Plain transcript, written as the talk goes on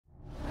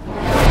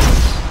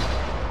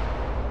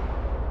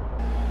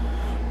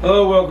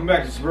Hello, welcome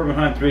back to Suburban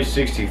Hunt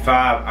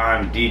 365.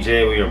 I'm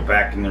DJ. We are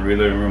back in the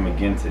reloading room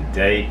again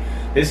today.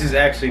 This is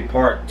actually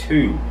part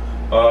 2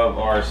 of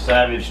our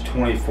Savage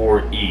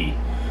 24E.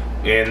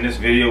 In this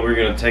video, we're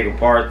going to take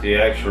apart the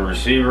actual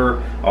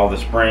receiver, all the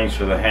springs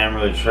for the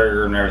hammer, the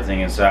trigger, and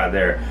everything inside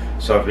there.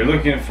 So if you're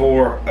looking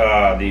for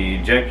the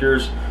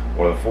ejectors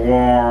or the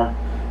forearm,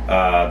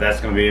 that's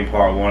going to be in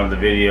part 1 of the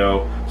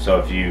video. So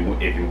if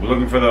you're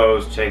looking for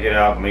those, check it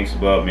out. Links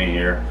above me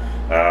here.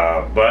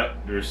 But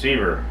the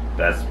receiver,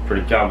 that's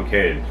pretty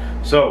complicated.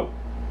 So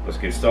let's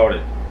get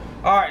started.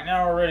 Alright,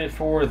 now we're ready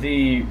for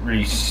the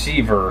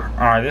receiver.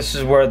 Alright, this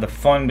is where the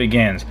fun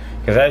begins,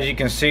 because as you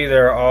can see,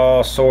 there are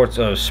all sorts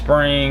of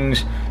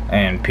springs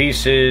and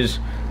pieces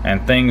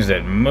and things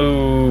that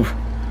move.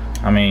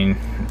 I mean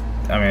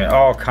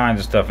all kinds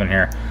of stuff in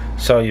here.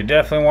 So you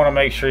definitely want to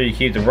make sure you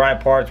keep the right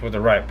parts with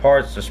the right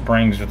parts, the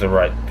springs with the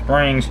right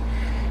springs.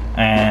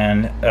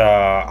 And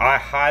I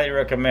highly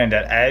recommend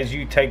that as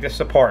you take this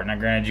apart, now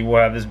granted you will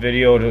have this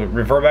video to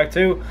refer back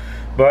to,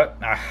 but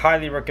I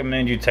highly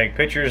recommend you take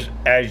pictures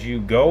as you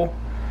go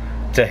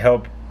to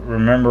help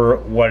remember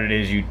what it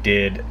is you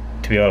did,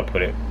 to be able to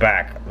put it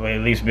back,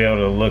 at least be able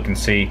to look and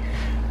see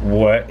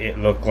what it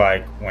looked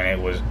like when it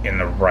was in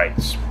the right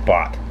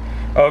spot.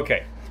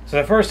 Okay,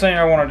 so the first thing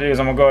I want to do is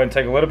I'm going to go ahead and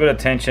take a little bit of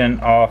tension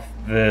off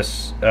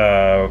this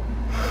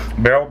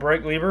barrel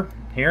brake lever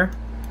here.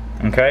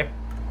 Okay,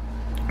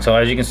 so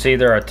as you can see,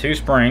 there are 2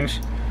 springs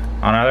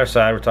on either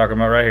side. We're talking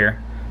about right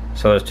here.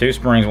 So there's 2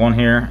 springs, one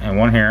here and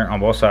one here on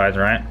both sides,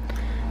 right?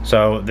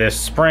 So this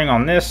spring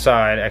on this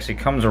side actually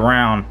comes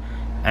around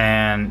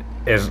and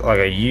is like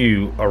a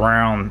U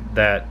around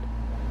that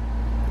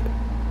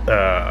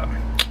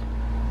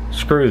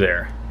screw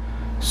there.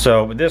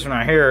 So but this one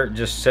right here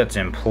just sets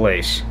in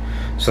place.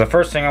 So the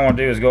first thing I want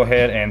to do is go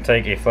ahead and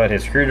take a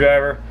flathead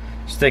screwdriver,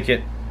 stick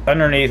it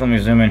underneath. Let me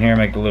zoom in here,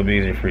 make it a little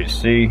bit easier for you to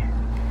see.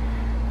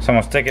 So I'm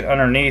going to stick it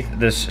underneath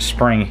this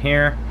spring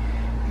here,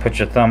 put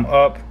your thumb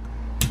up,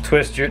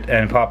 twist it,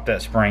 and pop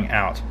that spring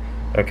out.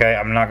 Okay,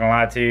 I'm not going to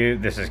lie to you,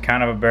 this is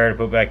kind of a bear to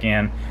put back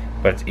in,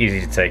 but it's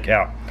easy to take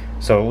out.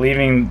 So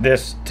leaving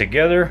this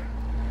together,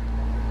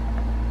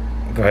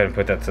 go ahead and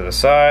put that to the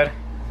side.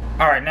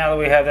 Alright, now that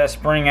we have that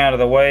spring out of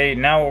the way,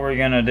 now what we're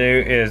going to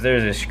do is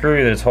there's a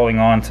screw that's holding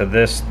on to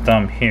this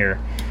thumb here.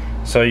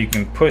 So you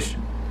can push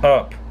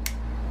up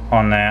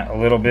on that a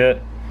little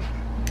bit,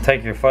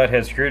 take your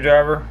flathead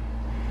screwdriver,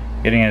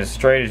 getting it as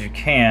straight as you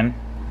can,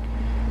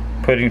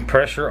 putting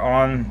pressure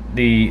on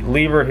the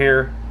lever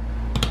here,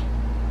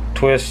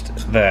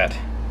 twist that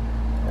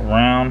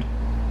around.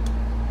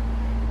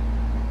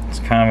 It's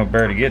kind of a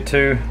bear to get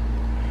to,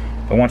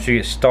 but once you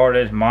get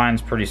started,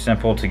 mine's pretty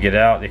simple to get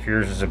out. If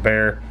yours is a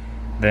bear,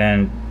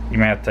 then you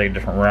may have to take a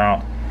different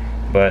route,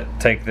 but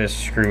take this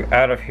screw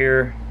out of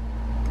here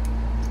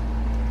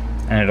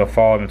and it'll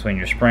fall in between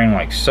your spring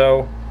like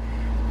so.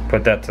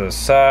 Put that to the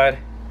side.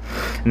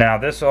 Now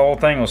this whole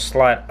thing will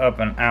slide up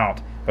and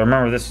out, but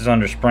remember this is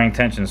under spring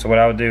tension, so what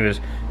I would do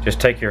is just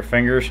take your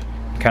fingers,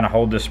 kind of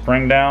hold this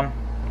spring down,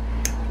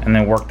 and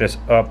then work this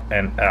up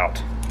and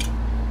out,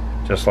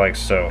 just like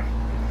so.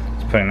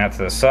 Just putting that to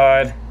the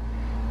side.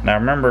 Now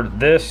remember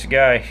this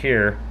guy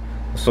here,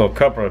 this little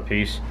coupler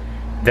piece,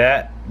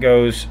 that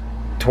goes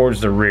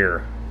towards the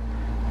rear.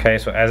 Okay,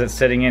 so as it's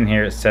sitting in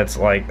here, it sets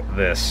like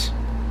this.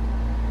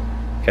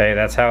 Okay,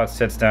 that's how it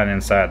sits down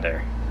inside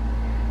there.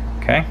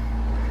 Okay,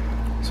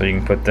 so you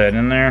can put that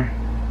in there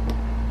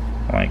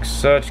like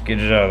such, get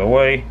it out of the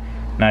way.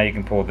 Now you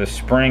can pull this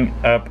spring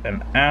up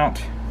and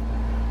out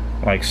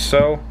like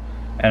so,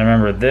 and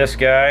remember this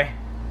guy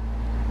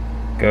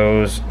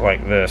goes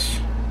like this.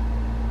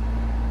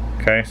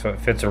 Okay, so it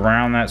fits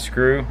around that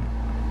screw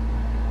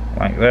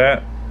like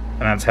that,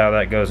 and that's how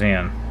that goes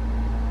in.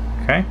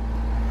 Okay,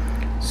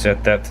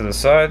 set that to the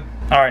side.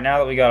 Alright, now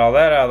that we got all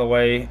that out of the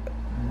way,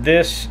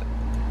 this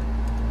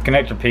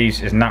connector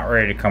piece is not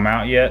ready to come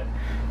out yet.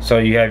 So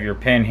you have your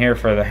pin here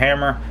for the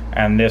hammer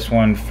and this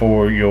one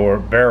for your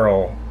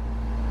barrel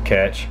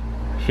catch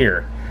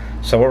here.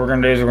 So what we're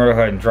going to do is we're going to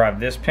go ahead and drive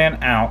this pin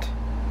out.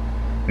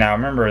 Now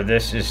remember,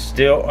 this is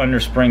still under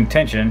spring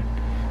tension,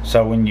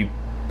 so when you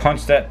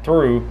punch that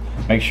through,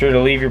 make sure to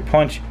leave your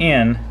punch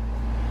in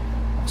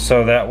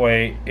so that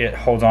way it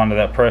holds on to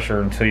that pressure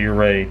until you're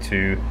ready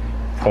to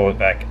pull it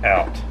back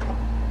out.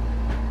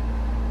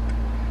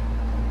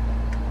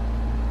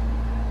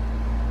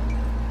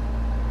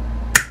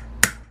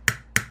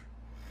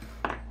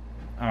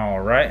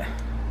 Alright,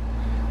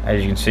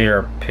 as you can see,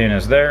 our pin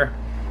is there,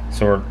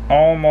 so we're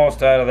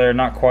almost out of there,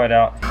 not quite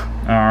out.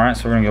 Alright,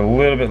 so we're going to get a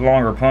little bit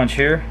longer punch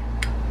here.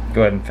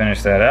 Go ahead and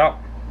finish that out.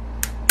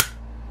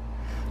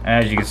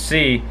 And as you can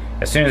see,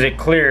 as soon as it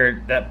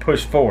cleared, that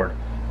pushed forward.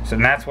 So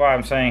that's why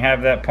I'm saying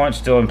have that punch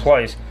still in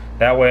place.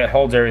 That way it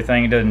holds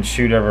everything, it doesn't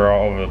shoot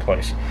all over the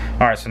place.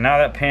 Alright, so now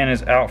that pin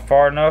is out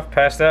far enough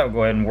past that, we'll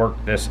go ahead and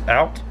work this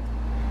out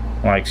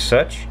like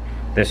such.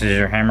 This is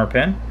your hammer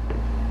pin.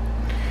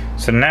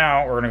 So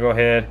now we're going to go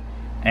ahead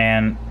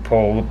and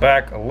pull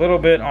back a little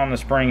bit on the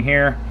spring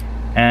here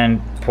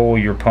and pull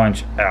your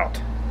punch out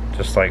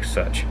just like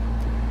such.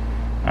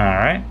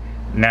 Alright,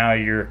 now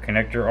your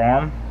connector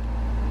arm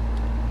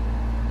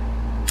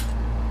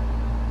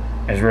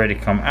is ready to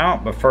come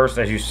out, but first,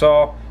 as you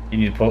saw, you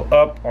need to pull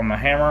up on the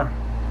hammer,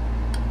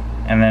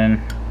 and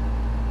then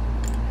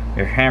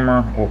your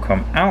hammer will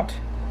come out.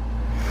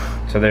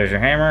 So there's your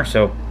hammer.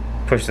 So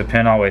push the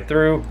pin all the way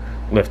through,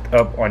 lift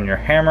up on your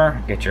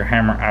hammer, get your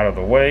hammer out of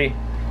the way,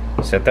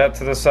 set that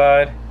to the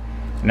side.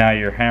 Now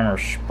your hammer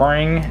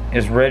spring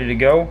is ready to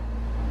go.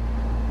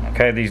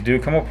 Okay, these do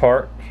come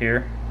apart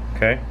here.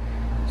 Okay,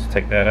 let's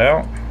take that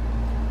out.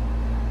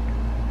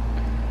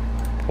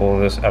 Pull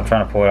this. I'm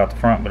trying to pull it out the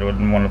front, but it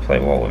wouldn't want to play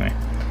ball with me.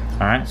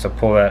 Alright, so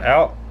pull that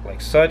out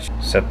like such.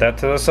 Set that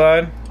to the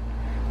side.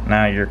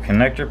 Now your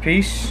connector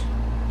piece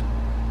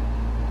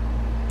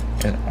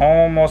is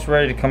almost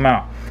ready to come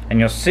out. And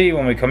you'll see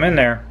when we come in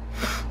there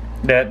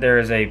that there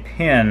is a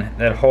pin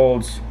that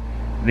holds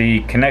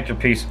the connector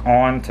piece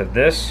on to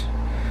this.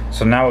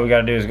 So now what we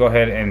got to do is go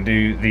ahead and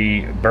do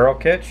the barrel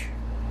catch.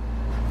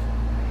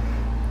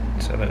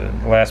 So the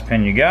last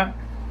pin you got,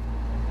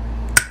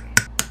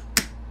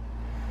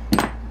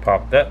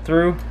 pop that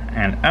through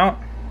and out.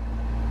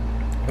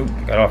 Oop,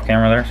 got off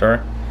camera there, sorry,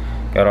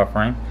 got off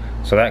frame.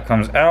 So that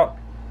comes out,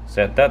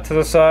 set that to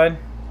the side,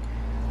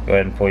 go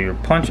ahead and pull your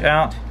punch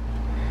out,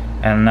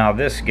 and now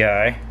this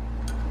guy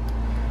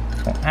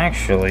will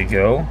actually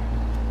go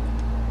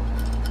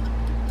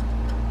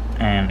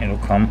and it'll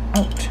come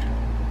out.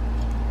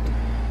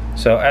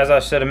 So as I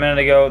said a minute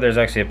ago, there's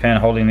actually a pin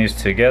holding these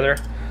together.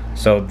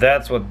 So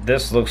that's what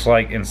this looks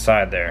like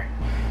inside there.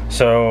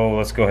 So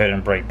let's go ahead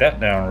and break that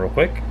down real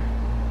quick.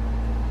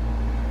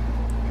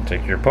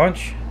 Take your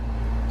punch,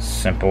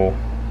 simple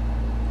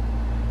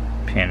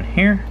pin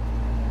here.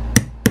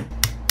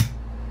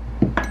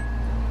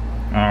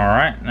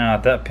 Alright, now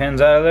that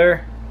pin's out of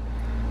there,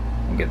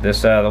 we'll get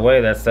this out of the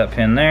way. That's that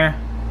pin there.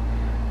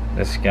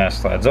 This guy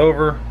slides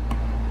over,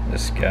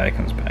 this guy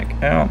comes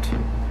back out,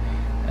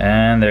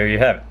 and there you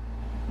have it.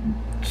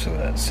 So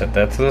let's set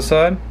that to the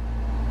side.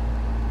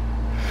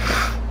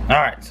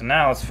 Alright, so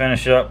now let's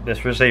finish up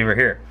this receiver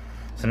here.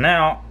 So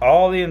now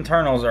all the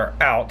internals are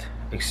out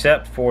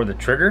except for the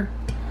trigger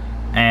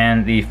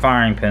and the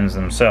firing pins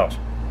themselves,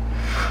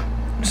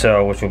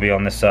 so which will be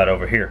on this side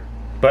over here.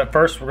 But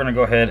first we're going to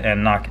go ahead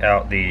and knock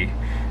out the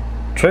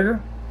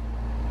trigger.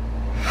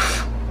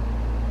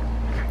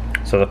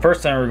 So the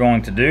first thing we're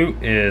going to do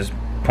is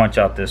punch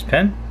out this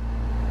pin.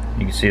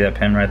 You can see that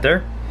pin right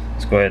there.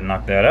 Let's go ahead and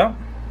knock that out.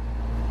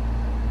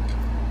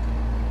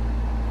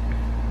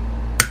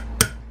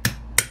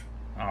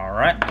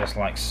 Alright, just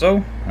like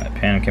so. That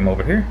pin came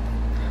over here.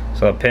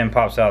 So the pin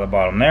pops out of the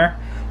bottom there.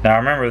 Now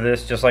remember,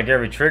 this, just like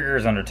every trigger,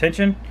 is under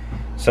tension.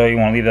 So you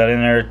want to leave that in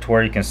there to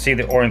where you can see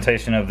the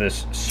orientation of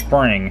this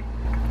spring.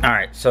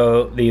 Alright,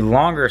 so the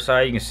longer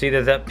side, you can see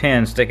that that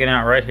pin sticking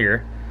out right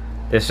here.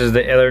 This is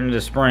the other end of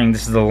the spring.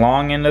 This is the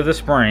long end of the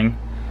spring.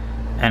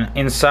 And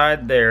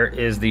inside there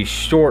is the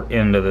short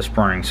end of the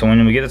spring. So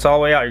when we get this all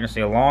the way out, you're going to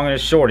see a long and a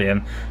short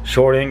end.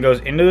 Short end goes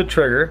into the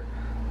trigger.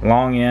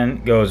 Long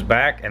end goes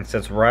back and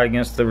sits right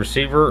against the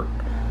receiver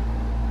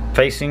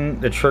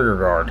facing the trigger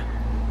guard.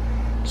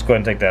 Let's go ahead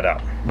and take that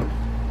out.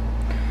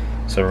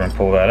 So we're going to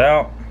pull that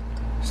out.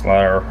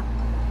 Slide our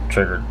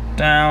trigger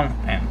down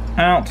and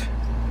out.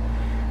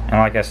 And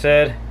like I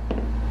said,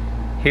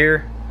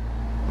 here,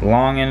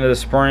 long end of the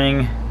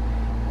spring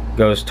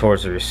goes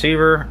towards the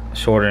receiver,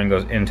 short end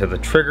goes into the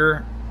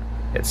trigger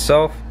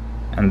itself,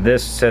 and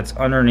this sits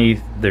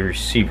underneath the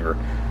receiver,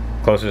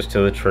 closest to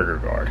the trigger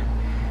guard.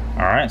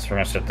 Alright, so we're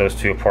going to set those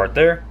two apart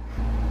there.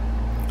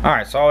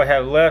 Alright, so all we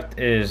have left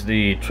is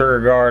the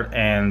trigger guard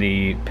and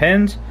the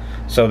pins.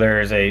 So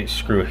there is a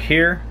screw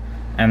here,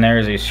 and there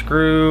is a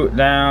screw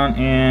down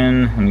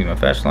in, let me get my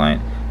flashlight,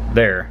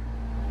 there.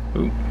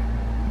 Ooh,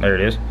 there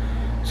it is.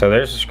 So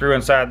there's a screw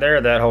inside there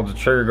that holds the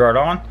trigger guard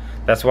on.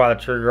 That's why the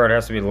trigger guard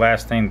has to be the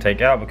last thing to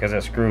take out, because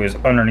that screw is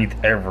underneath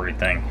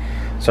everything.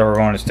 So we're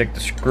going to stick the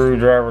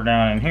screwdriver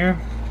down in here,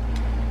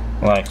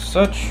 like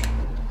such.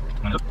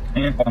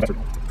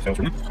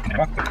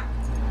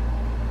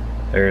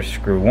 There's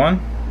screw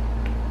one.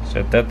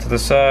 Set that to the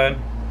side.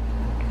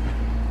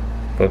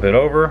 Flip it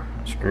over.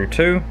 Screw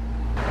two.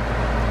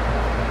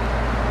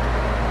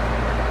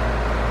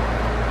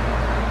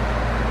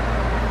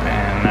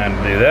 And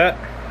that'll do that.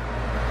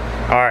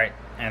 Alright,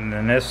 and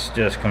then this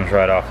just comes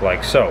right off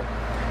like so.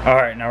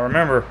 Alright, now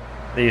remember,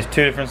 these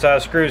two different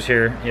size screws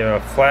here, you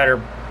have a flatter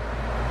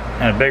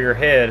and a bigger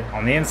head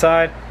on the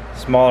inside,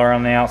 smaller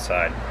on the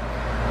outside.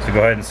 So go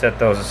ahead and set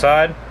those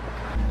aside.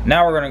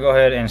 Now we're going to go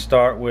ahead and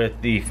start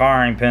with the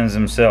firing pins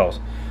themselves.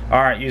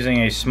 Alright, using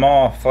a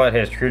small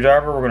flathead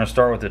screwdriver, we're going to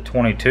start with the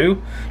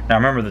 22. Now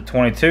remember, the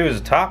 22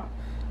 is the top,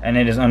 and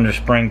it is under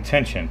spring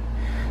tension.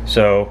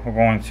 So we're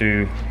going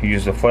to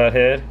use the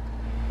flathead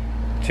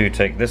to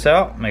take this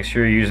out. Make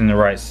sure you're using the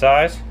right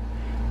size.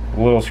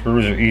 Little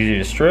screws are easy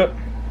to strip.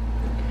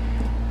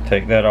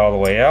 Take that all the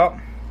way out.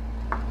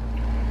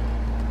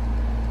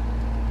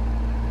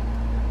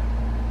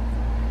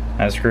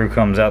 That screw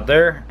comes out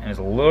there, and it's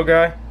a little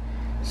guy.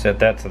 Set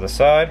that to the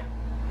side,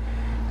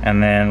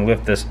 and then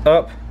lift this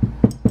up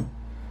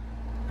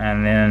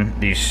and then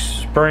the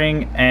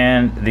spring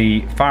and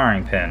the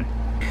firing pin.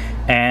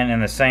 And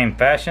in the same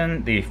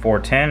fashion, the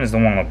 410 is the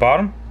one on the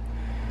bottom.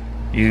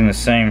 Using the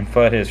same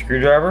flathead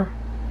screwdriver,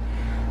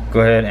 go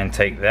ahead and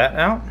take that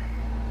out.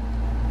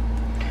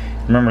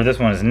 Remember, this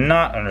one is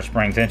not under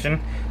spring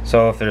tension,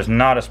 so if there's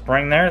not a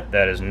spring there,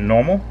 that is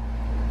normal.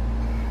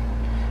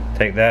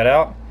 Take that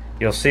out.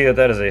 You'll see that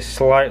that is a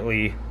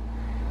slightly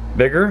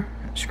bigger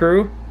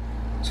screw.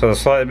 So the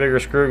slightly bigger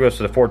screw goes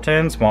to the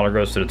 410, smaller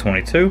goes to the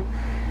 22.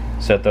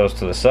 Set those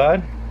to the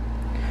side,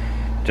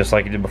 just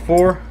like you did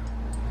before.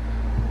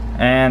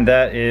 And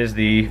that is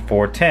the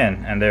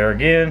 410. And there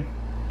again,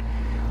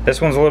 this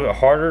one's a little bit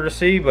harder to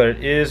see, but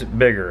it is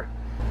bigger.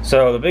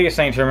 So the biggest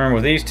thing to remember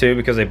with these two,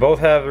 because they both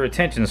have a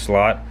retention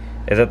slot,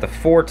 is that the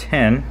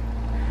 410,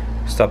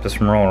 stop this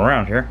from rolling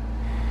around here,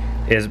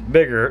 is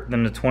bigger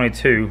than the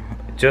 22,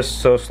 just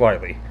so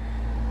slightly.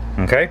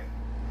 Okay?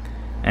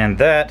 And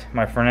that,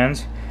 my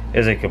friends,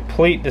 is a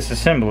complete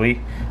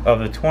disassembly of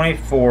the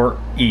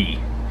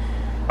 24E.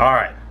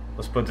 Alright,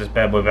 let's put this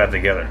bad boy back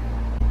together.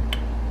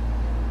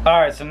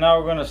 Alright, so now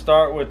we're going to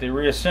start with the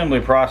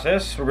reassembly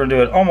process. We're going to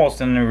do it almost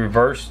in the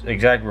reverse,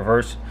 exact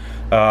reverse.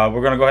 We're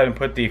going to go ahead and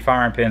put the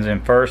firing pins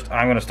in first.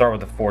 I'm going to start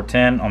with the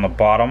 410 on the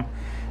bottom.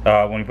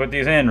 When you put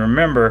these in,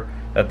 remember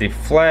that the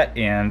flat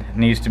end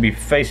needs to be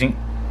facing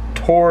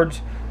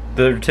towards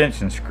the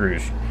retention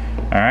screws.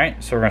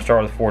 Alright, so we're going to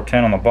start with the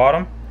 410 on the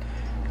bottom.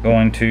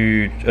 Going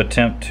to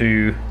attempt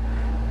to,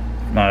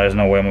 no, there's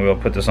no way I'm going to be able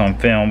to put this on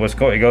film, but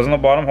it goes in the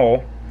bottom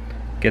hole.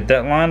 Get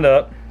that lined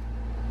up.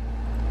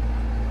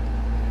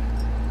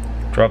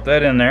 Drop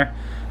that in there.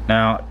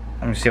 Now,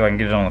 let me see if I can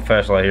get it on the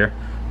flashlight here.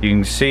 You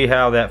can see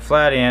how that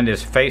flat end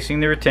is facing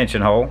the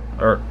retention hole.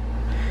 So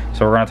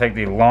we're going to take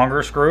the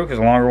longer screw, because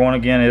the longer one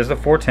again is the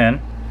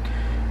 410,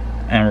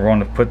 and we're going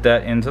to put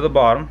that into the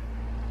bottom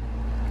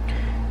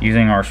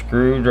using our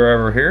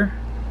screwdriver here.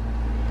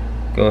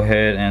 Go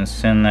ahead and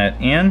send that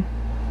in,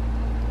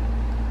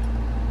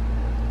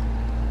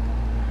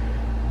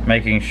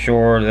 making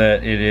sure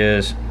that it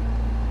is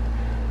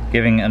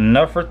giving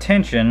enough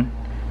retention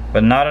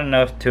but not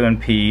enough to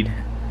impede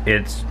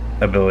its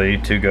ability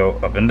to go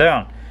up and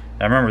down.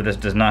 Now remember, this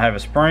does not have a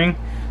spring,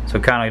 so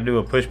kind of do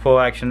a push-pull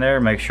action there,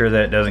 make sure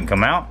that it doesn't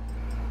come out.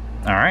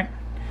 Alright,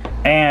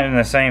 and in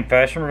the same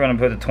fashion we're going to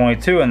put the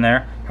 22 in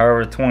there.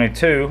 However, the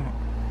 22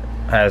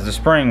 has the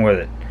spring with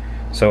it,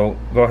 so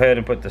go ahead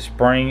and put the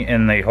spring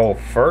in the hole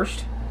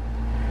first.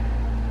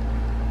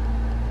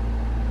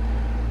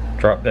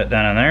 Drop that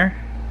down in there.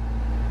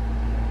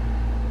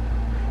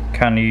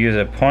 Kind of use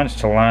a punch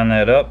to line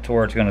that up to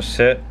where it's going to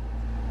sit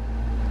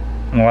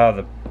and allow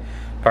the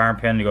firing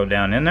pin to go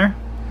down in there.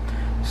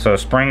 So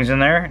spring's in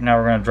there. Now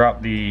we're going to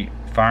drop the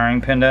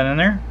firing pin down in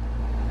there.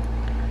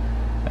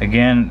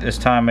 Again, this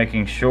time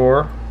making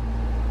sure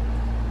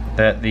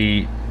that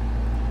the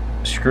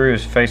screw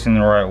is facing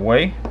the right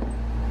way.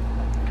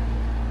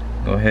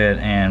 Go ahead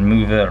and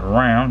move that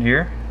around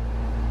here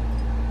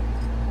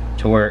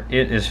to where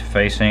it is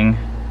facing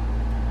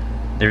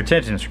the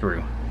retention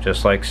screw,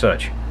 just like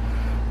such.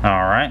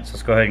 Alright, so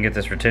let's go ahead and get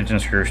this retention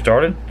screw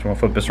started. So I'm going to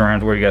flip this around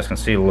to where you guys can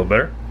see it a little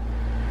better.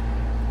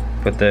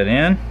 Put that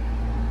in.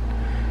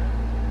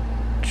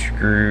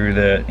 Screw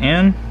that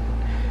in.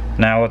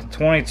 Now with the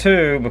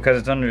 22,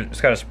 because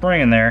it's got a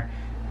spring in there,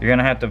 you're going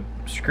to have to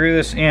screw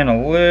this in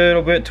a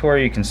little bit to where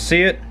you can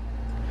see it.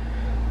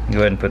 Go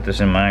ahead and put this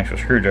in my actual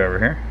screwdriver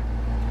here.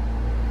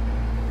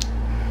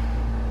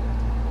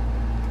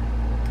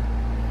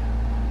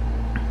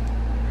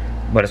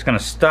 But it's going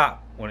to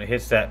stop when it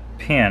hits that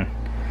pin.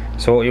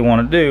 So what you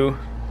want to do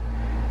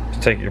is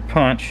take your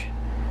punch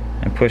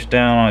and push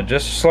down on it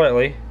just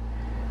slightly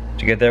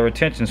to get that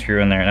retention screw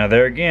in there. Now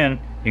there again,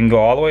 you can go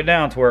all the way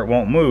down to where it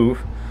won't move,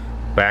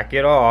 back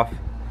it off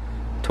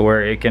to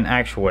where it can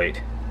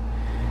actuate,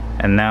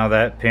 and now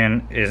that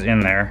pin is in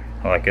there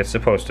like it's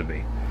supposed to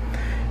be.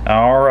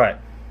 Alright,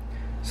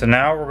 so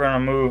now we're going to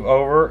move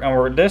over,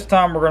 and this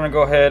time we're going to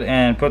go ahead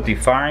and put the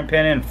firing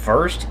pin in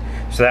first,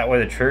 so that way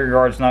the trigger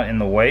guard's not in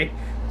the way.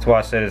 That's why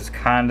I said it's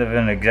kind of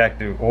in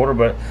exact order,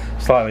 but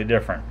slightly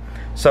different.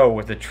 So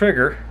with the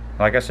trigger,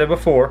 like I said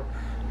before,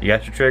 you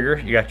got your trigger,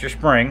 you got your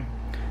spring.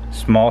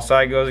 Small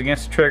side goes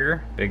against the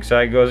trigger, big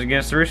side goes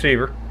against the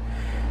receiver.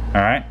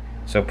 Alright,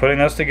 so putting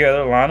those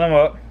together, line them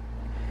up,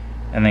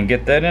 and then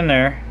get that in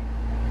there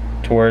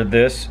to where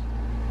this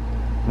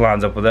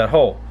lines up with that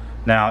hole.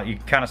 Now you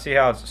can kind of see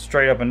how it's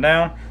straight up and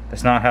down.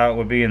 That's not how it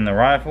would be in the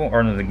rifle,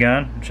 or in the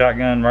gun,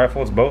 shotgun,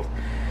 rifle, it's both.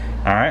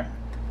 Alright,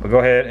 but go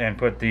ahead and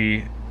put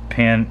the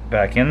pin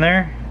back in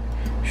there.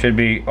 Should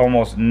be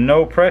almost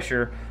no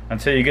pressure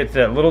until you get to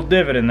that little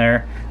divot in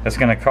there that's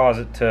going to cause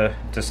it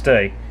to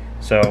stay.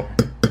 So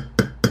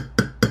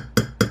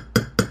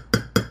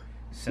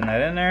send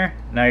that in there.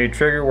 Now your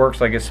trigger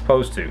works like it's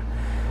supposed to.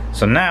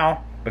 So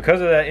now, because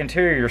of that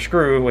interior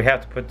screw, we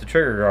have to put the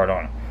trigger guard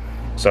on it.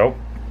 So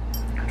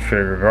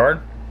trigger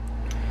guard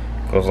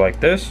goes like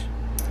this.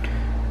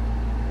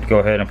 Go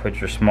ahead and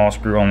put your small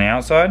screw on the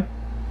outside.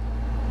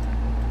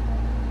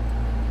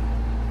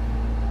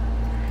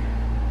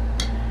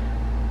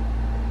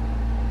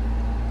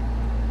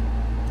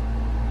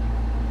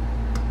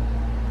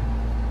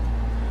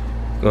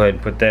 Go ahead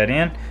and put that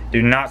in.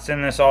 Do not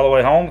send this all the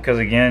way home, because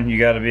again,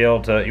 you want to be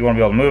able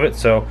to move it.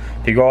 So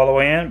if you go all the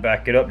way in,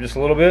 back it up just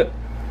a little bit.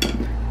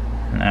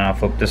 Now I'll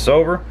flip this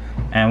over,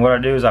 and what I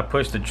do is I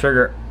push the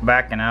trigger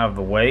back and out of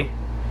the way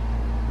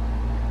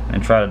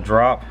and try to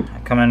drop. I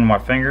come into my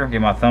finger,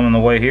 get my thumb in the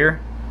way here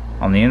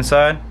on the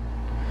inside,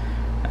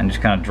 and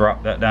just kind of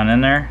drop that down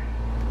in there,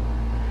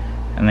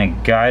 and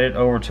then guide it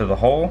over to the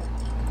hole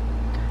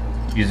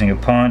using a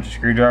punch, a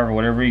screwdriver,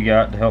 whatever you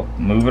got to help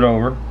move it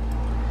over.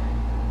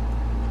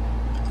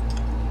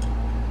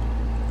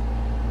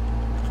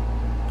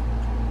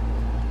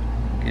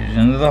 Get it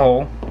into the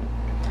hole,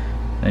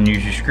 then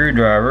use your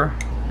screwdriver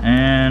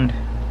and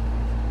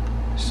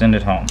send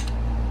it home,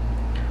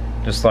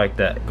 just like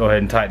that. Go ahead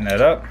and tighten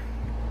that up.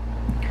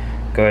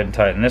 Go ahead and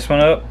tighten this one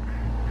up,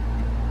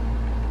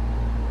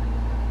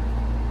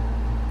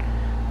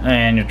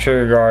 and your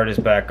trigger guard is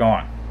back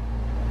on.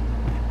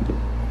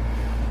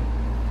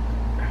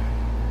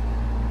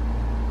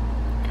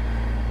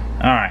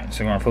 Alright,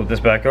 so we're going to flip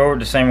this back over,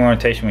 the same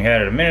orientation we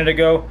had it a minute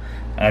ago,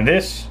 and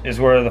this is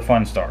where the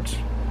fun starts.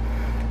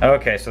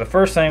 Okay, so the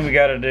first thing we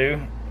got to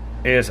do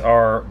is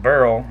our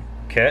barrel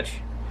catch.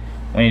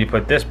 We need to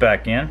put this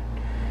back in,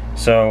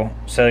 so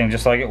setting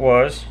just like it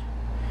was.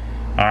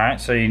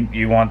 Alright, so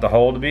you want the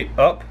hole to be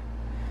up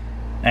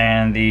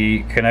and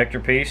the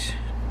connector piece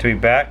to be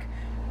back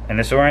in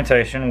this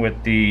orientation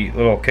with the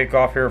little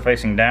kickoff here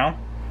facing down.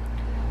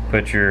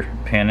 Put your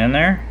pin in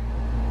there.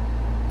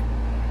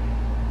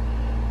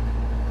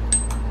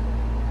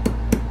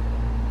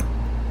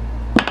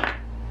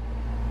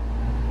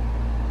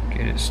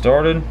 Get it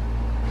started.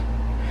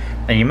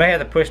 And you may have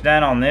to push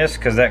down on this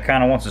because that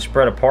kind of wants to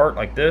spread apart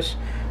like this.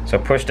 So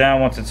push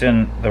down once it's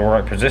in the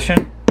right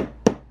position,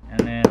 and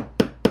then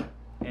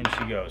in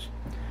she goes.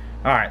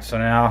 Alright, so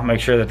now make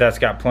sure that that's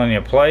got plenty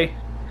of play.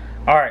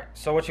 Alright,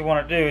 so what you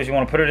want to do is you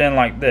want to put it in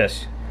like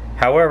this.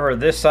 However,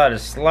 this side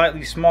is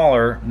slightly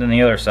smaller than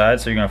the other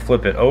side, so you're going to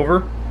flip it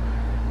over.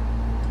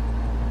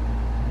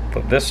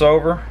 Flip this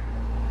over.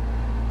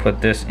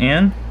 Put this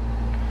in.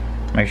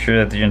 Make sure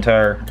that the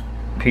entire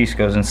piece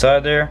goes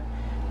inside there.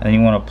 And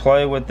you want to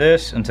play with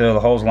this until the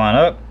holes line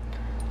up.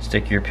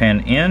 Stick your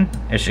pin in.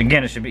 It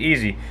should be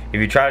easy.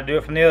 If you try to do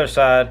it from the other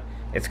side,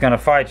 it's going to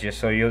fight you,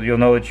 so you'll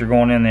know that you're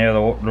going in there the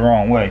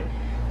wrong way.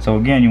 So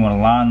again, you want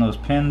to line those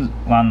pins,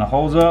 line the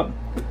holes up,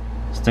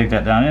 stick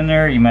that down in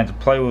there. You might have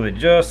to play with it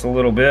just a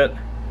little bit,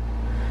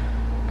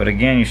 but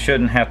again, you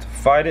shouldn't have to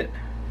fight it.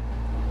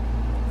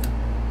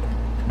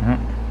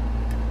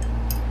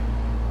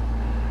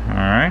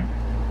 Alright.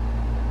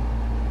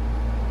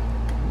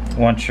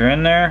 Once you're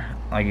in there,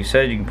 like you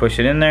said, you can push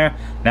it in there.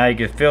 Now you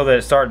can feel that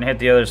it's starting to hit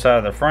the other side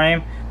of the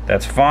frame.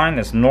 That's fine,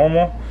 that's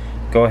normal.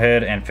 Go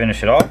ahead and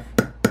finish it off.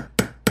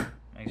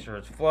 Make sure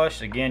it's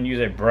flush. Again,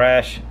 use a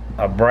brass,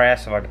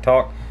 if I could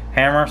talk,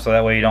 hammer, so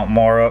that way you don't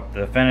mar up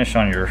the finish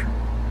on your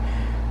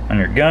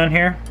gun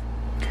here.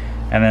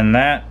 And then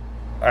that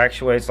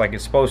actuates like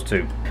it's supposed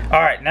to.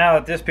 Alright, now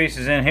that this piece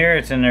is in here,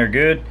 it's in there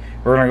good,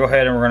 we're going to go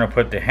ahead and we're going to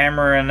put the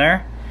hammer in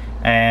there.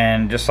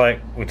 And just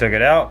like we took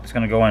it out, it's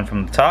going to go in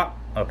from the top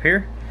up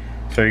here.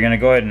 So you're going to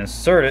go ahead and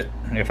insert it,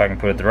 if I can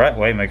put it the right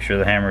way, make sure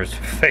the hammer is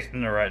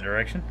facing the right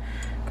direction.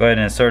 Go ahead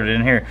and insert it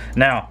in here.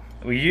 Now,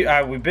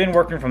 we've been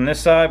working from this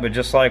side, but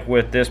just like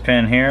with this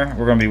pin here,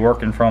 we're going to be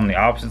working from the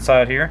opposite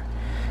side here.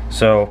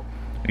 So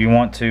you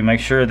want to make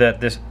sure that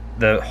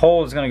the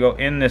hole is going to go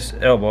in this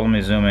elbow. Let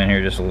me zoom in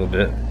here just a little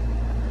bit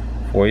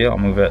for you. I'll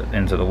move that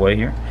into the way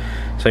here.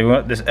 So you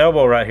want this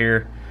elbow right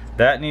here,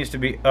 that needs to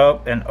be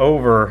up and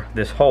over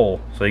this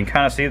hole. So you can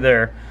kind of see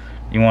there.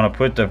 You want to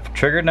put the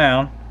trigger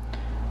down,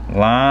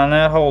 line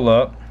that hole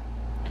up.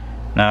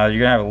 Now you're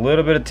gonna have a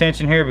little bit of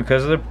tension here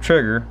because of the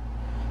trigger.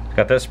 It's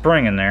got that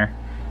spring in there.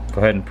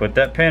 Go ahead and put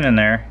that pin in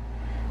there.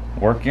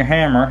 Work your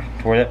hammer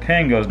to where that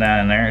pin goes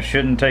down in there. It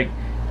shouldn't take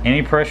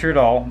any pressure at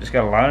all. Just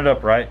gotta line it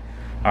up right.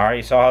 Alright,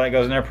 you saw how that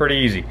goes in there pretty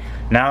easy.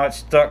 Now it's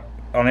stuck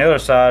on the other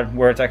side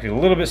where it's actually a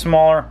little bit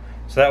smaller,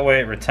 so that way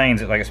it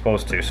retains it like it's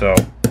supposed to. So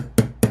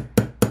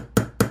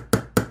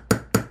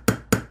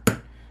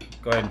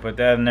go ahead and put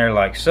that in there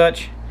like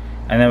such,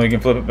 and then we can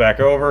flip it back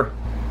over.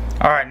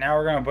 Alright, now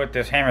we're going to put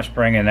this hammer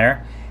spring in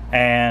there,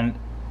 and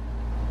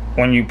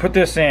when you put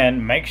this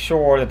in, make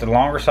sure that the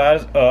longer side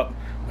is up,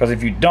 because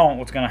if you don't,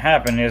 what's going to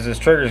happen is this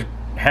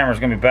hammer's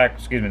going to be back,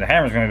 the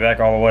hammer's going to be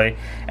back all the way,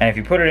 and if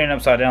you put it in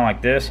upside down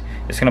like this,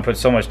 it's going to put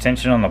so much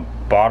tension on the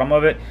bottom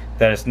of it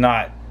that it's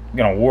not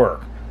going to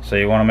work. So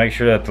you want to make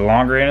sure that the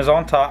longer end is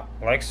on top,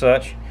 like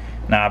such.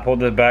 Now I pulled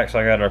this back, so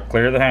I got to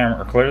clear the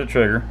hammer, or clear the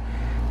trigger,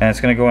 and it's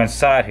going to go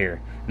inside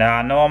here. Now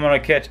I know I'm going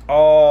to catch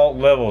all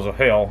levels of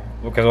hell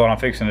because of what I'm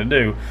fixing to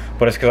do,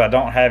 but it's because I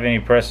don't have any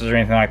presses or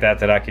anything like that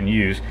that I can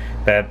use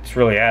that's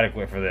really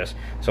adequate for this.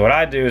 So what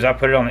I do is I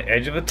put it on the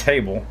edge of the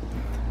table,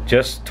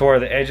 just to where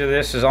the edge of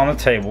this is on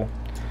the table.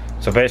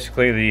 So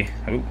basically if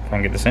I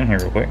can get this in here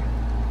real quick.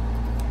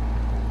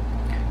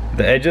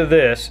 The edge of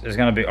this is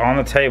going to be on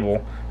the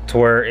table to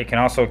where it can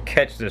also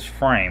catch this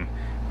frame.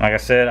 Like I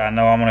said, I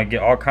know I'm going to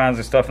get all kinds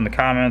of stuff in the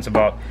comments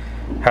about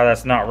how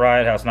that's not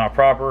right, how it's not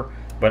proper.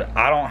 but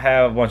I don't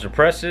have a bunch of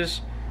presses,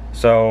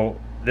 so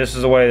this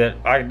is the way that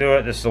I can do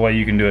it. This is the way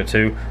you can do it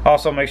too.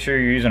 Also, make sure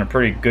you're using a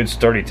pretty good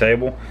sturdy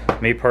table.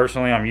 Me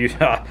personally, I'm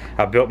using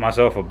I built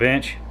myself a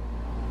bench,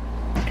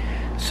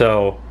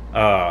 so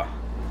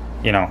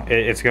you know,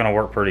 it's gonna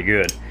work pretty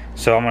good.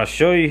 So I'm gonna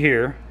show you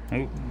here.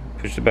 Oop,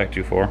 pushed it back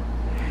too far.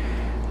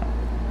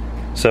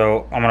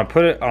 So I'm gonna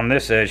put it on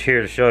this edge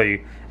here to show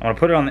you. I'm gonna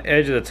put it on the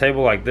edge of the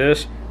table like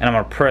this, and I'm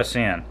gonna press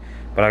in.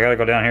 But I gotta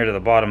go down here to the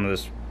bottom of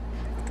this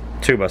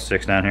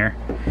 2x6 down here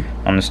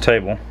on this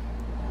table.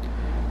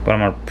 But I'm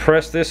gonna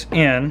press this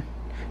in.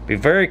 Be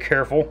very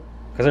careful,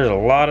 because there's a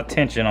lot of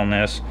tension on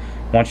this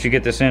once you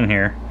get this in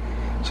here.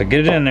 So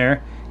get it in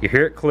there. You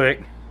hear it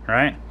click,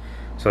 right?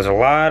 So there's a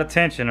lot of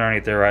tension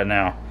underneath there right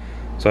now.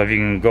 So if you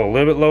can go a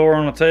little bit lower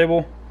on the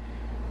table,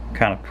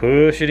 kind of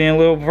push it in a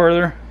little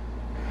further.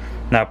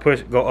 Now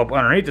go up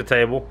underneath the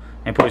table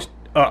and push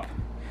up,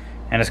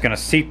 and it's gonna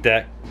seat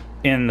that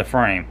in the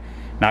frame.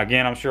 Now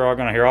again, I'm sure I'm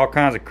gonna hear all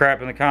kinds of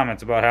crap in the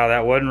comments about how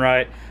that wasn't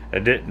right.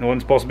 It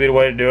wasn't supposed to be the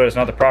way to do it. It's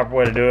not the proper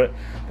way to do it.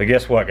 But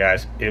guess what,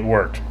 guys? It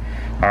worked.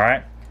 All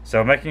right.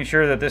 So making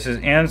sure that this is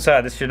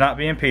inside. This should not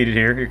be impeded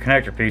here. Your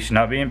connector piece should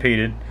not be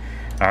impeded.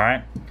 All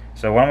right.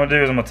 So what I'm gonna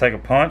do is I'm gonna take a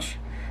punch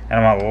and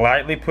I'm gonna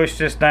lightly push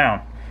this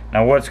down.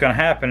 Now what's gonna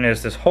happen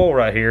is this hole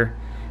right here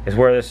is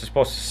where this is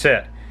supposed to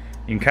sit.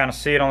 You can kind of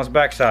see it on this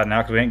back side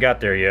now because we ain't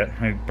got there yet.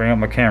 Let me bring up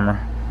my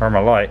camera or my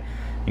light.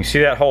 You can see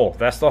that hole.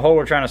 That's the hole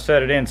we're trying to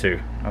set it into.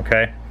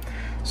 Okay.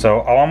 So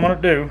all I'm gonna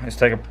do is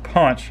take a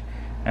punch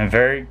and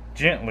very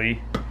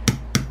gently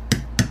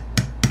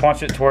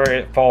punch it to where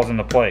it falls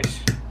into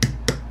place.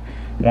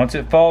 Once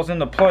it falls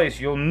into place,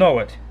 you'll know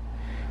it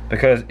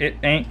because it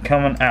ain't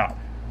coming out.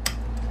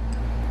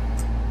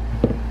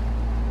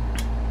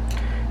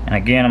 And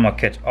again, I'm gonna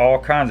catch all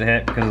kinds of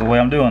heck because of the way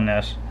I'm doing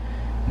this.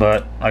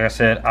 But like I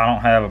said, I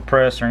don't have a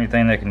press or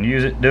anything that can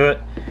do it.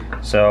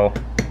 So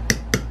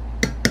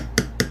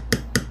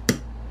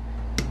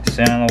it's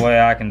in the way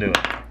I can do it.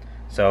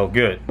 So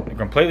good. They're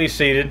completely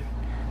seated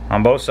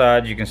on both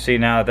sides. You can see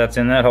now that that's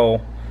in that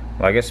hole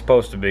like it's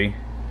supposed to be.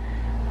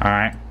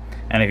 Alright,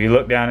 and if you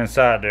look down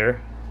inside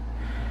there,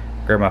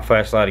 grab my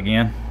flashlight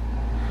again,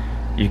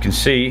 you can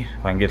see,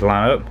 if I can get the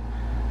line up,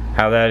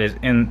 how that is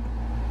in,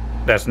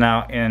 that's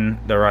now in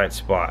the right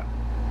spot.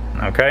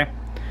 Okay,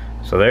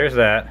 so there's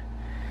that.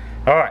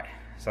 Alright,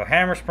 so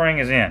hammer spring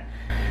is in.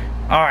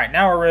 Alright,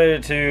 now we're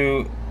ready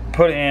to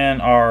put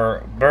in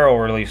our barrel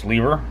release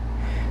lever.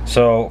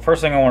 So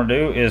first thing I want to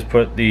do is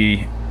put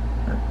the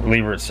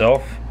lever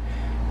itself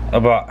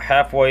about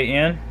halfway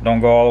in. Don't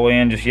go all the way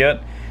in just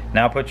yet.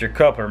 Now put your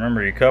coupler.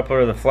 Remember your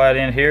coupler, the flat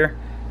end here,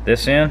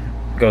 this end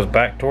goes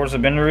back towards the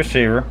bender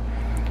receiver.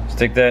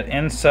 Stick that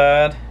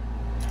inside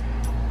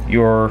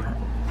your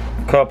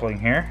coupling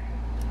here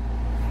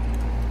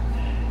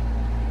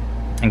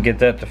and get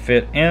that to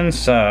fit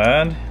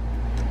inside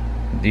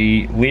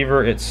the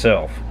lever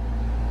itself.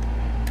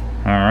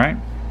 Alright,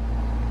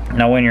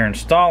 now when you're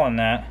installing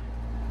that,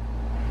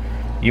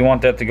 you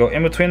want that to go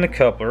in between the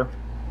coupler,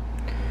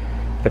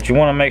 but you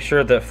want to make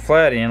sure that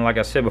flat end, like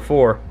I said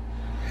before,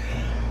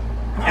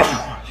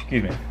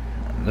 excuse me,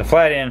 the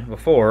flat end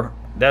before,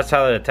 that's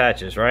how it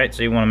attaches, right?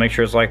 So you want to make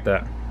sure it's like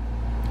that.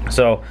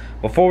 So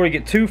before we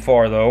get too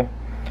far though,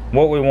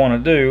 what we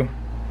want to do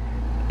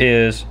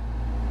is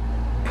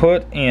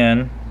put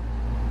in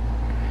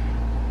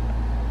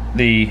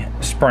the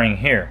spring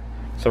here.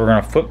 So we're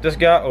going to flip this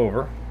guy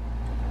over,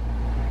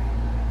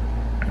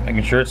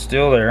 making sure it's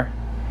still there.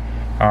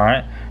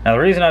 Alright, now the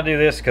reason I do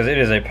this is because it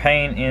is a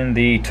pain in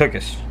the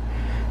tuchus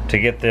to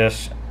get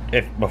this,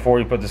 before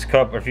you put this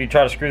cup, if you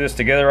try to screw this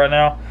together right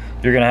now,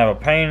 you're going to have a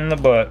pain in the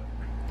butt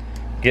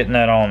getting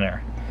that on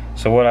there.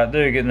 So what I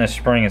do, getting this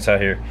spring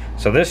inside here.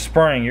 So this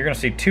spring, you're going to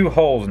see two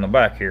holes in the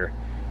back here,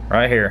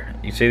 right here.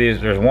 You see these?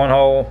 There's one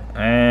hole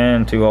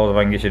and two holes if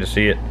I can get you to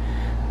see it.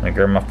 Let me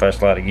grab my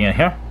flashlight again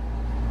here.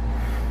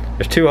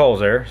 There's two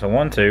holes there, so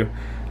 1, 2.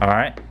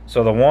 Alright,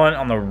 so the one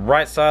on the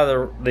right side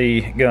of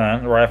the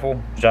gun, the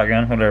rifle,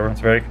 shotgun, whatever,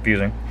 it's very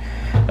confusing,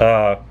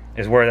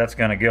 is where that's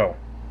going to go.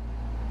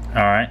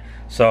 Alright,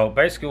 so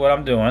basically what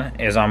I'm doing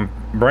is I'm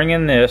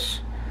bringing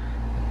this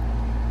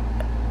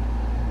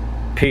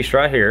piece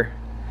right here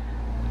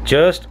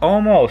just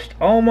almost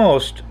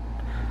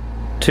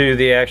to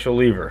the actual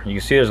lever. You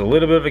can see there's a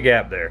little bit of a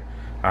gap there.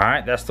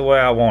 Alright, that's the way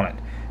I want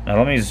it. Now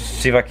let me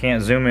see if I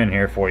can't zoom in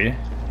here for you.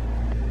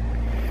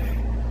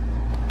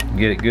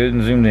 Get it good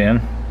and zoomed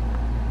in.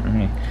 Let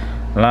me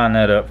line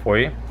that up for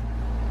you.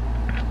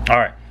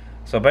 Alright,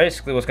 so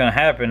basically what's going to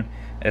happen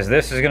is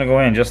this is going to go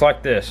in just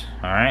like this.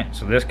 Alright,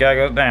 so this guy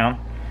goes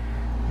down,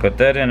 put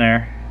that in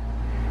there,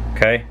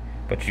 okay,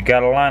 but you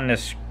got to line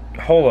this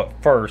hole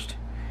up first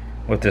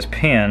with this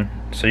pin,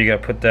 so you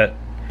got to put that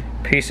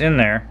piece in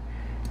there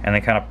and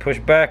then kind of push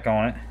back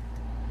on it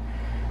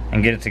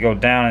and get it to go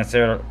down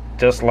instead of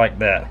just like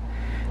that.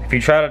 If you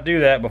try to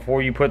do that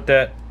before you put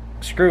that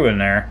screw in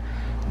there,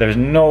 there's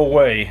no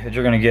way that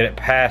you're going to get it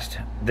past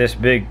this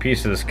big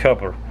piece of this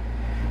coupler.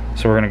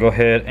 So we're going to go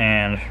ahead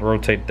and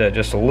rotate that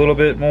just a little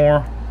bit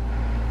more,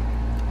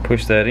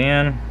 push that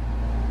in,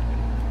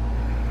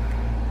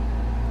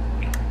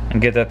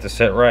 and get that to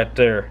set right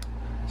there.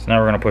 So now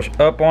we're going to push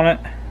up on it.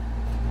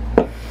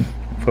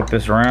 Flip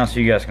this around so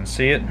you guys can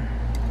see it.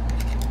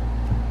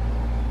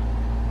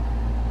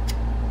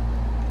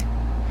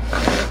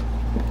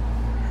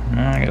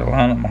 Now I gotta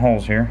line up my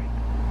holes here.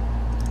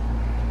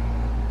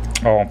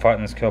 Oh, I'm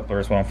fighting this coupler,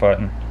 that's what I'm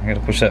fighting. I gotta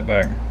push that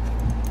back.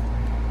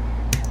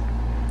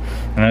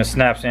 And then it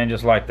snaps in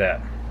just like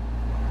that.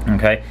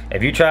 Okay,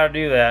 if you try to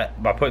do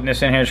that by putting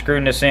this in here,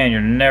 screwing this in, you're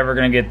never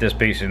gonna get this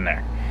piece in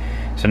there.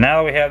 So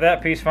now that we have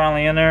that piece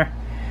finally in there,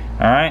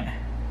 all right,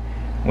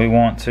 we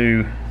want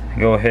to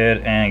go ahead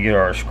and get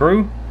our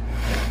screw.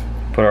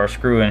 Put our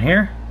screw in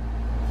here.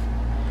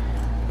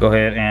 Go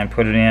ahead and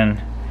put it in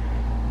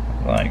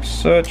like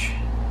such.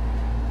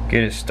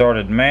 Get it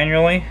started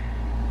manually.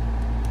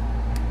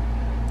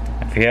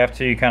 If you have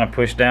to, you kind of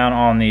push down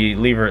on the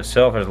lever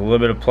itself. There's a little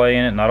bit of play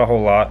in it, not a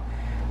whole lot,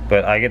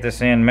 but I get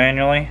this in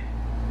manually.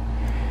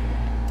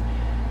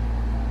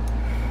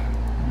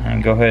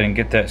 And go ahead and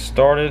get that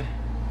started.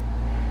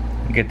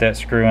 Get that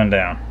screwing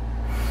down.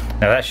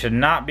 Now that should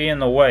not be in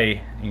the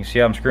way. You can see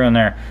how I'm screwing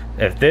there.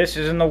 If this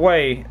is in the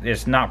way,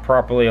 it's not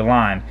properly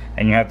aligned,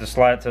 and you have to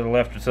slide it to the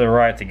left or to the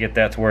right to get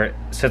that to where it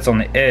sits on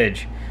the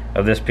edge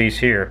of this piece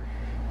here.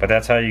 But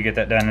that's how you get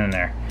that down in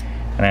there.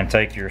 And then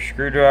take your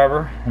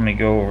screwdriver. Let me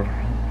go over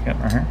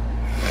right here.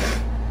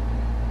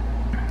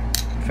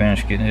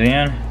 Finish getting it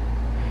in.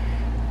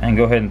 And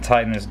go ahead and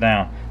tighten this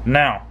down.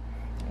 Now,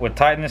 with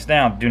tightening this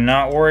down, do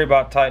not worry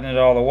about tightening it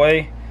all the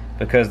way,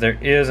 because there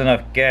is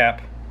enough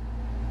gap.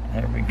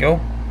 There we go.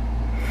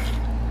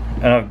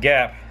 Enough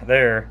gap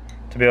there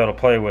to be able to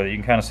play with it. You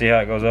can kind of see how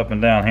it goes up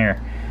and down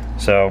here.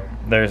 So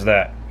there's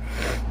that.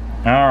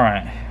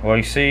 Alright, well,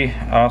 you see,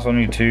 I also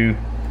need to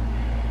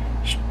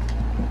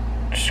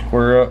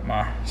square up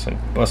my, so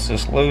bust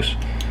this loose.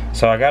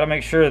 So I got to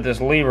make sure that this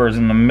lever is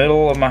in the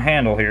middle of my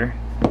handle here,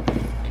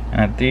 and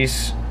that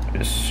these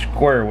is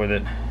square with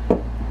it,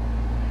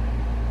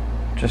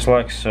 just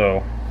like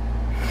so.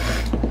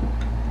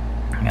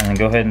 And then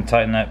go ahead and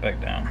tighten that back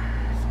down.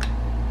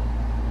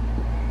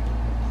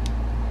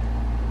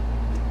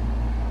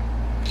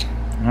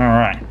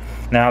 Alright,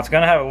 now it's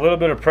going to have a little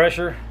bit of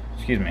pressure,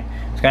 excuse me,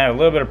 it's going to have a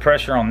little bit of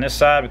pressure on this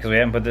side because we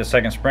haven't put this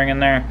second spring in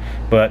there,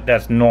 but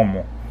that's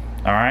normal.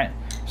 Alright,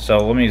 so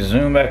let me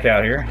zoom back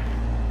out here.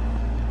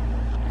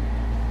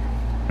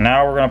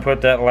 Now we're going to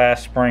put that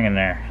last spring in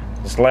there.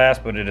 It's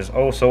last, but it is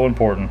oh so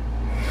important.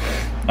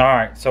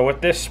 Alright, so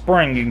with this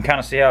spring, you can kind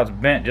of see how it's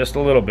bent just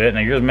a little bit. Now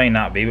yours may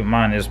not be, but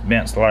mine is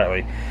bent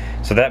slightly.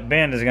 So that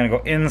bend is going to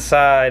go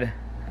inside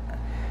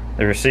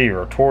the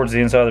receiver, towards the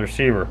inside of the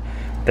receiver.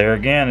 There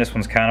again, this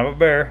one's kind of a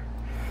bear,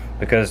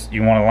 because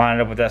you want to line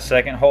it up with that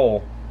second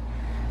hole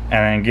and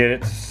then get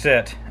it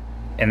set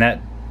in that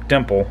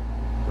dimple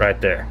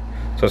right there.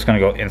 So it's going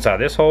to go inside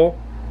this hole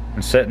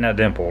and set in that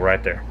dimple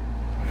right there.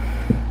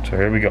 So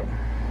here we go.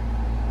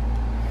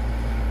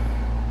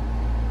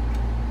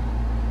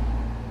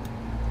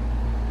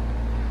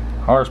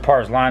 Hardest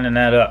part is lining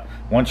that up.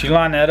 Once you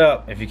line that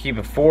up, if you keep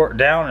it forward,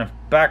 down and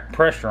back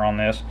pressure on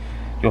this,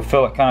 you'll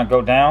feel it kind of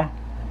go down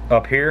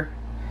up here,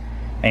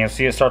 and you'll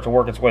see it start to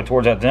work its way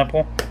towards that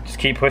dimple. Just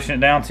keep pushing it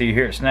down till you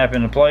hear it snap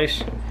into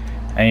place,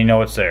 and you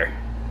know it's there.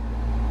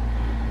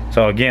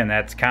 So again,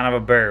 that's kind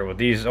of a barrier with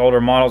these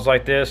older models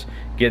like this.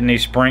 Getting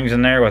these springs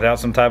in there without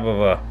some type of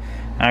a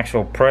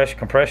actual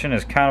compression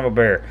is kind of a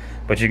barrier.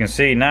 But you can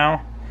see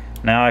now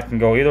I can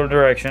go either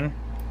direction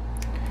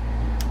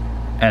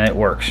and it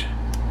works.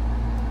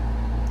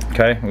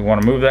 Okay, we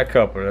want to move that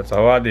coupler. That's the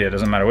whole idea. It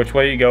doesn't matter which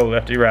way you go,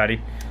 lefty,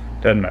 righty,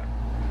 doesn't matter.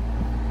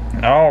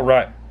 All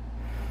right.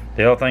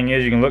 The other thing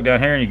is, you can look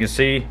down here and you can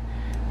see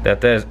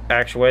that is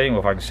actuating.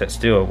 Well, if I can sit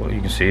still, well,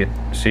 you can see it.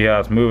 See how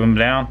it's moving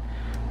down?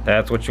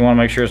 That's what you want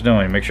to make sure it's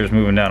doing. Make sure it's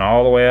moving down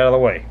all the way out of the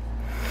way.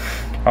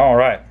 All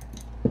right.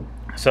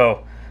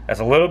 So that's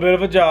a little bit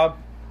of a job,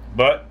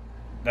 but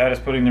that is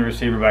putting the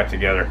receiver back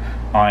together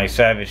on a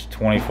Savage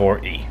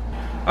 24E.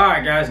 All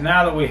right, guys.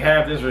 Now that we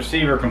have this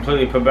receiver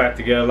completely put back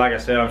together, like I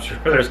said, I'm sure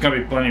there's going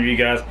to be plenty of you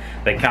guys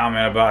that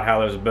comment about how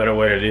there's a better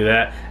way to do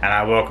that, and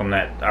I welcome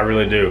that. I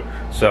really do.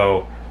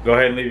 So go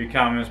ahead and leave your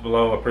comments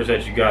below. I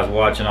appreciate you guys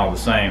watching all the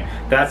same.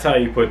 That's how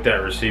you put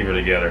that receiver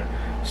together.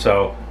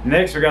 So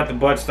next, we got the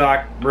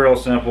buttstock. Real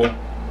simple.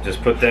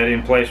 Just put that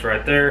in place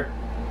right there.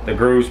 The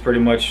grooves pretty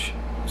much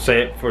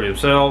say it for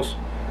themselves.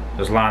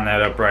 Just line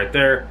that up right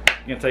there.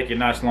 You can take your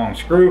nice long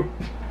screw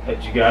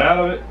that you got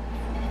out of it,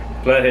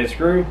 flathead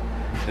screw.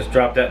 Just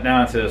drop that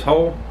down into this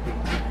hole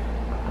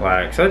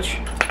like such.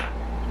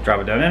 Drop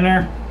it down in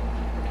there.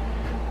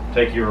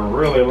 Take your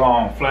really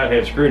long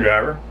flathead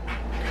screwdriver.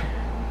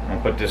 I'm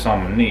gonna put this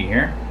on my knee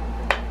here,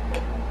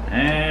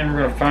 and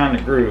we're gonna find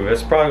the groove.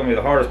 That's probably gonna be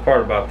the hardest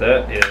part about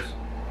that. Is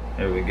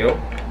there we go.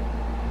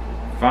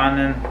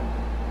 Finding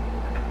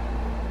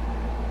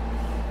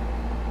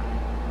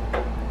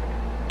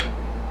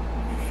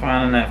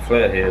that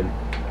flathead.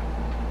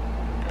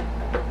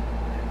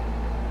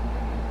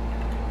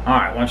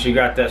 Alright, once you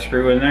got that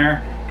screw in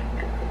there,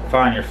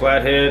 find your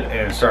flathead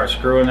and start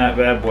screwing that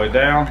bad boy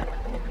down.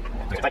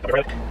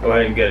 Go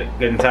ahead and get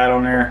it tight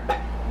on there,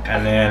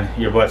 and then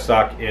your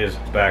buttstock is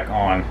back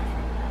on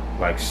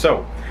like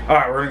so. All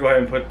right, we're gonna go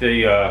ahead and put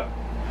the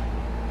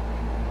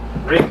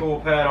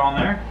recoil pad on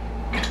there.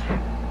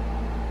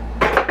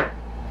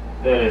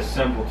 That is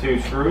simple 2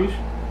 screws,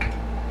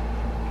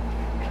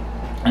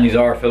 and these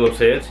are Phillips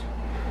heads.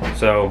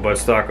 So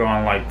buttstock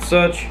on like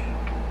such.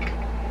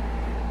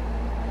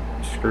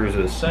 Screws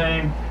are the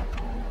same.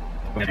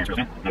 Like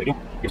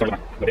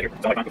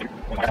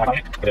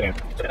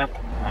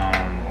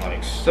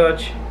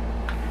such.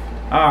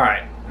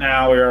 Alright,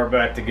 now we are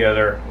back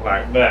together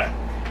like that.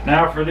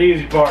 Now for the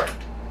easy part,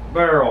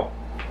 barrel.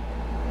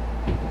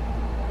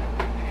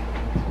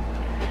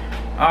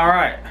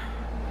 Alright,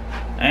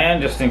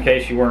 and just in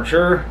case you weren't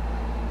sure,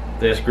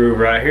 this groove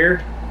right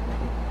here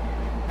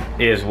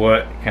is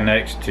what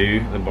connects to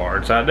the bar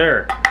inside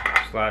there.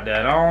 Slide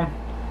that on,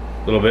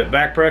 a little bit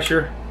back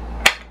pressure,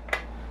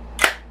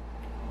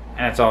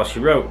 and that's all she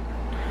wrote.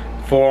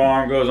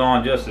 Forearm goes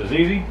on just as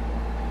easy.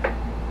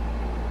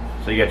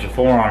 So you got your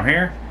forearm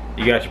here,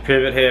 you got your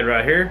pivot head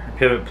right here,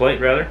 pivot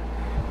plate rather.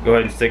 Go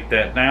ahead and stick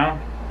that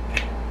down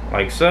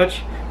like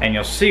such, and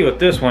you'll see with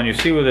this one, you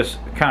see where this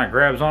kind of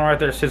grabs on right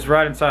there, sits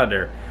right inside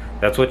there.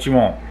 That's what you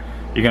want.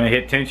 You're gonna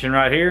hit tension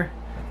right here,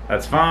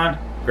 that's fine.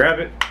 Grab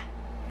it,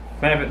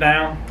 clamp it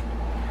down,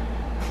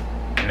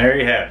 and there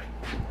you have it.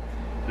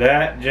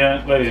 That,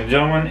 ladies and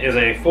gentlemen, is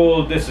a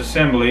full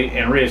disassembly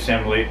and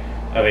reassembly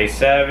of a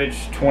Savage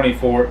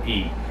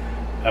 24E.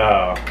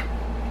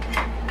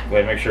 Go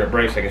ahead and make sure it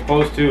breaks like it's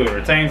supposed to, it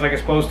retains like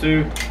it's supposed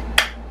to,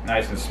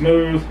 nice and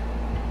smooth.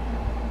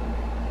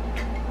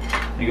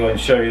 Let me go ahead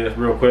and show you this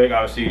real quick.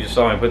 Obviously you just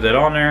saw me put that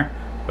on there,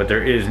 but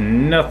there is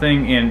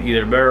nothing in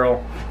either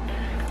barrel.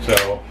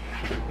 So,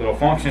 little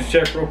functions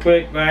check real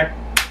quick. Back,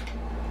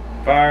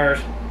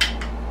 fires,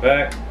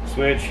 back,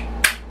 switch,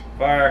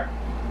 fire,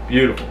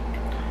 beautiful.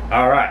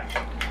 Alright,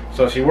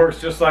 so she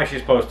works just like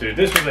she's supposed to.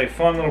 This was a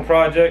fun little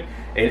project.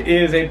 It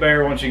is a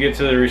bear once you get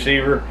to the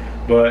receiver,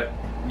 but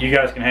you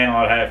guys can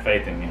handle it. I have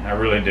faith in you, I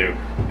really do.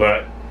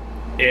 But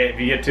if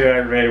you get too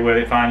aggravated with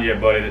it, find you a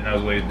buddy that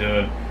knows what he's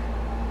doing.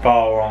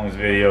 Follow along this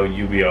video,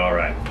 you'll be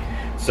alright.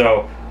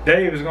 So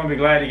Dave is going to be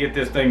glad to get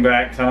this thing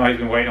back, because I know he's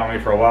been waiting on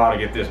me for a while to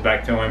get this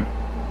back to him.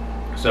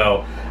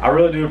 So I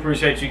really do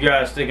appreciate you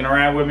guys sticking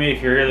around with me.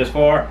 If you're here this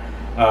far,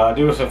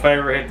 do us a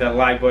favor, hit that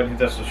like button, hit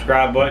that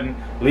subscribe button,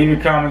 leave your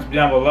comments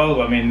down below.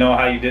 Let me know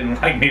how you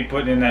didn't like me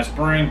putting in that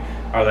spring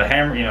or the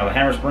hammer, you know, the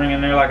hammer spring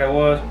in there like I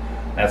was.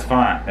 That's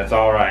fine, that's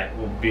all right.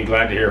 We'll be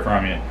glad to hear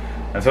from you.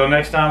 Until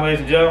next time, ladies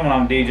and gentlemen,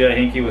 I'm DJ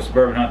Hinky with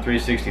Suburban Hunt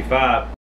 365.